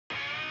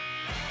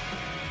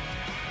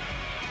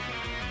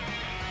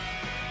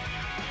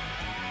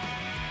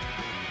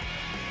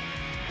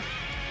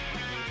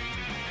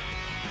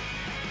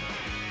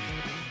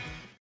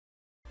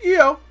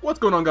Yo, what's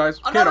going on, guys?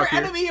 Another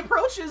enemy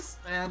approaches,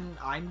 and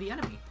I'm the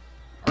enemy.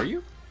 Are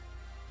you?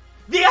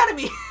 The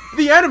enemy!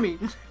 The enemy!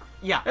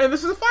 Yeah. And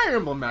this is a Fire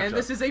Emblem match. And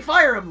this is a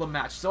Fire Emblem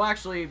match. So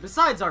actually,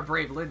 besides our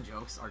Brave Lyn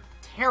jokes, our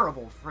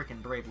terrible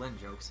freaking Brave Lyn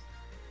jokes,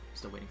 I'm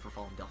still waiting for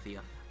Fallen Delphia.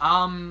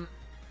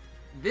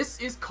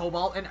 This is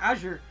Cobalt and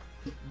Azure.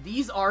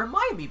 These are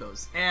my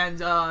amiibos.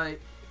 And,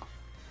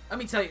 let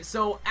me tell you,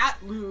 so at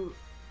the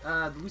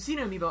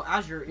Lucina amiibo,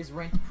 Azure is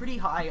ranked pretty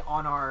high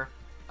on our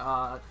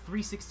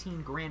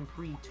 316 Grand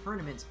Prix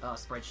tournament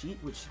spreadsheet,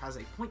 which has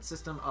a point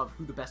system of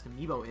who the best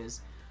amiibo is.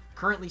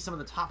 Currently, some of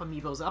the top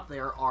amiibos up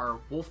there are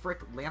Wolfric,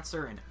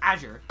 Lancer, and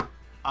Azure.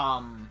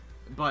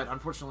 But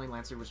unfortunately,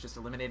 Lancer was just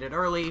eliminated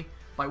early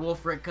by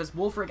Wolfric, because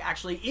Wolfric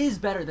actually is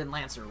better than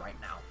Lancer right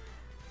now.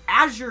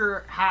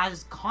 Azure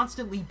has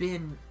constantly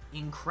been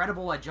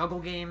incredible at Juggle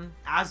Game,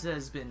 as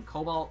has been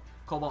Cobalt.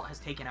 Cobalt has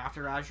taken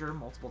after Azure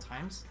multiple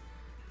times.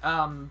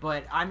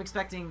 But I'm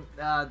expecting,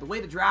 the way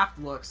the draft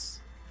looks,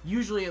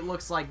 usually it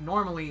looks like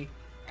normally,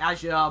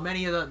 as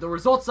many of the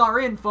results are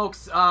in,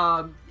 folks,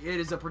 it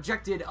is a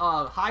projected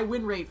high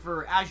win rate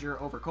for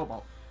Azure over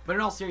Cobalt. But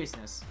in all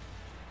seriousness,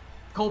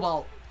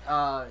 Cobalt,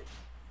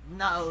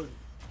 no,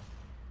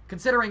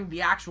 considering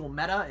the actual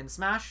meta in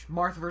Smash,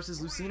 Marth versus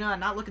Lucina,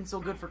 not looking so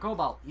good for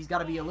Cobalt. He's got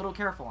to be a little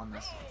careful on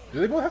this. Do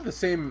they both have the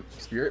same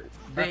spirit?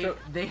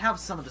 They have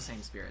some of the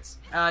same spirits.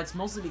 It's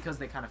mostly because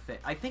they kind of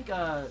fit. I think,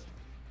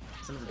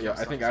 yeah,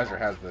 I think Azure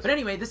has this. But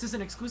anyway, this is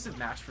an exclusive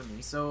match for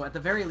me, so at the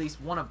very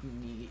least, one of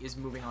me is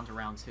moving on to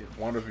round 2.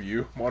 One of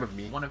you, one of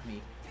me. One of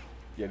me.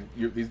 Yeah,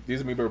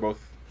 these amiibo are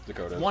both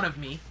Dakotas. One of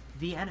me,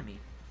 the enemy.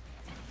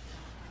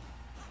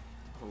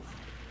 Oh.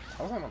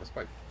 How was that not a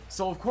spike?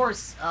 So, of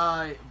course,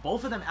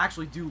 both of them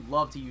actually do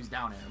love to use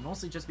down air,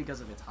 mostly just because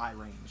of its high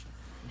range.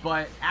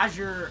 But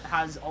Azure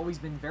has always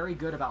been very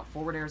good about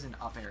forward airs and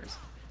up airs.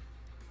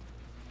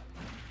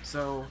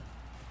 So,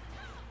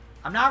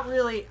 I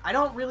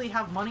don't really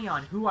have money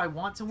on who I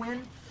want to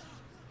win,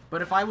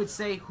 but if I would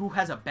say who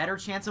has a better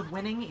chance of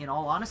winning, in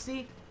all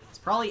honesty, it's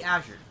probably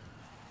Azure.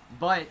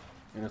 But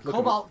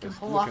Cobalt can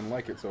pull off. It's looking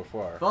like it so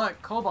far.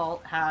 But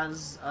Cobalt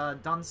has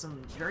done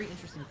some very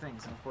interesting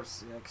things, and of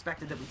course,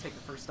 expected that we take the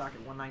first stock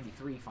at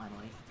 193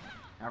 finally.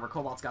 However,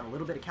 Cobalt's got a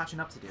little bit of catching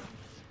up to do.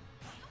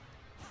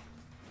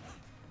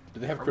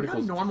 Do they have Are criticals?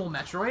 we on normal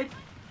Metroid?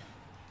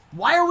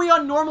 Why are we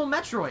on normal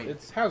Metroid?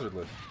 It's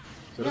hazardless,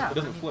 so Yeah, it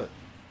doesn't flip.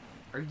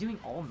 Are you doing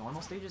all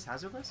normal stages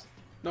hazardless?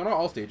 No, not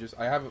all stages.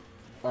 I have,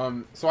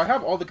 so I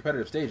have all the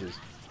competitive stages,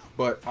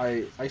 but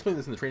I explained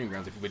this in the training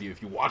grounds video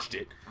if you watched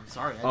it. I'm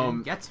sorry, I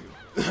didn't get to.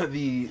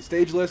 The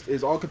stage list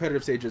is all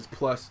competitive stages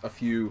plus a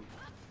few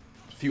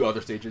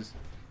other stages,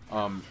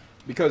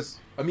 because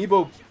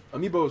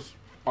amiibos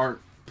aren't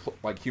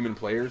like human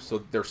players,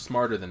 so they're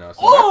smarter than us.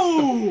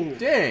 Oh!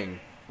 Dang!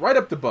 Right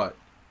up the butt.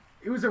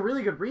 It was a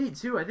really good read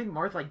too. I think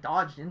Marth like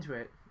dodged into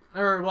it.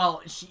 Or,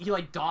 well, he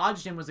like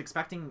dodged and was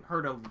expecting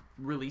her to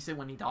release it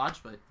when he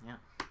dodged, but yeah.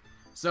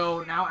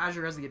 So now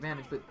Azure has the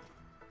advantage, but...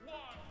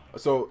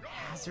 So...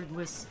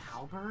 Hazardless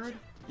Halberd?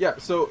 Yeah,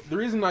 so the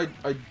reason I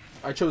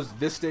chose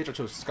this stage, I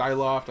chose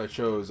Skyloft, I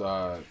chose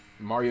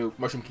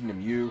Mushroom Kingdom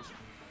U,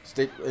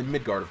 and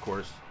Midgard, of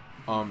course,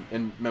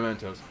 and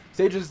Mementos.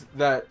 Stages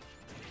that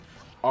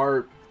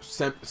are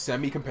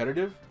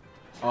semi-competitive,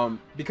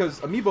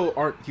 because Amiibo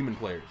aren't human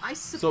players. I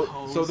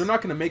suppose. So they're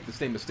not going to make the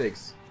same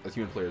mistakes as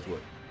human players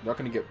would. They're not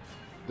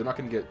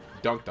gonna get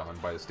dunked on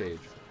by the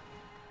stage.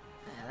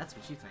 Yeah, that's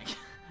what you think.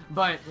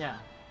 But yeah,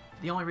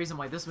 the only reason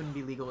why this wouldn't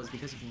be legal is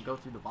because you can go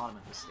through the bottom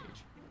of this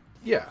stage.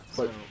 Yeah,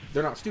 but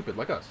they're not stupid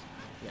like us.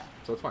 Yeah,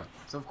 so it's fine.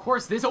 So of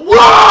course this. Whoa!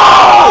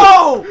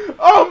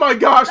 Oh my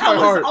gosh, my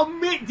heart! That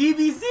was a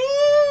DBZ.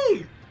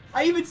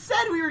 I even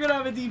said we were gonna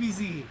have a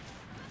DBZ.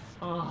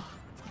 Oh,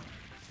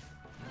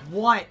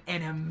 what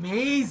an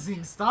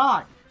amazing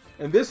stock!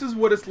 And this is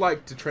what it's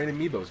like to train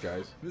amiibos,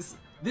 guys.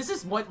 This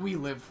is what we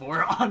live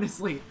for,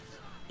 honestly.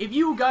 If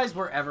you guys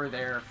were ever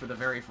there for the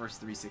very first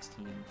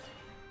 316,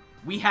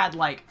 we had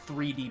like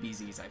 3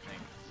 DBZs, I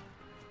think.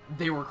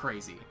 They were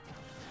crazy.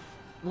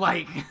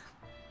 Like, and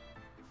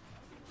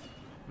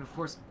of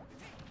course,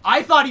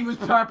 I thought he was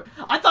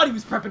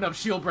prepping up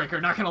Shield Breaker,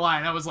 not gonna lie,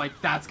 and I was like,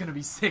 that's gonna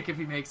be sick if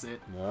he makes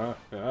it. They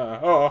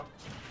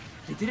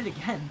did it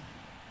again.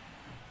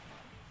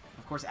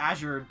 Of course,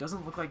 Azure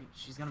doesn't look like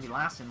she's gonna be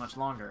lasting much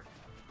longer.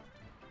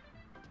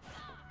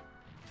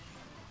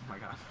 Oh my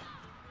god.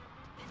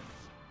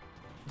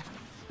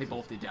 They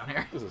both did down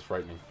air. This is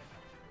frightening.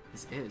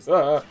 This is.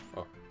 Oh.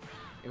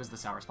 It was the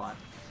sour spot.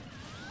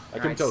 I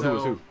couldn't tell who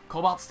was who.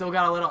 Cobalt still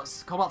got a little.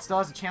 Cobalt still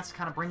has a chance to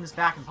kind of bring this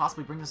back and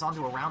possibly bring this on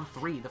to a round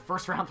 3. The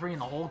first round 3 in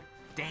the whole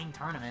dang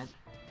tournament.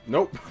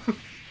 Nope.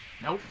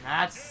 Nope.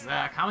 That's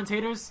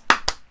commentators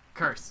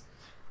curse.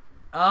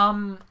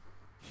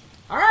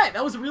 Alright,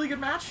 that was a really good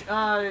match.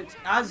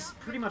 As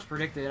pretty much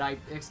predicted, I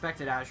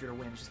expected Azure to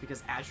win just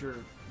because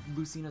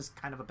Lucina's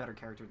kind of a better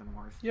character than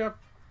Marth. Yeah.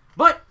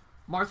 But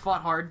Marth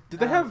fought hard. Did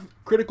they have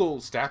critical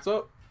stats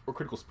up or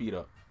critical speed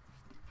up?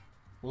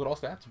 Was it all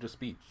stats or just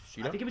speed?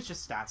 I think it was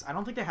just stats. I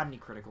don't think they had any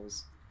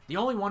criticals. The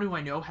only one who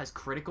I know has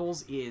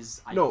criticals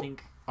is, I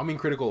think... I mean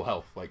critical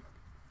health. Like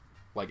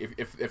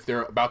if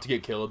they're about to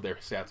get killed, their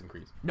stats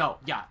increase. No,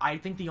 yeah, I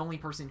think the only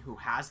person who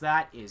has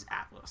that is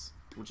Atlas,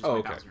 which is my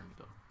okay. Bowser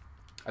Amiibo.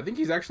 I think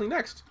he's actually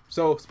next.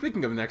 So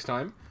speaking of next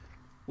time,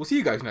 we'll see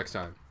you guys next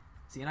time.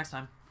 See you next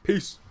time.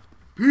 Peace.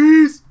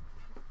 Peace!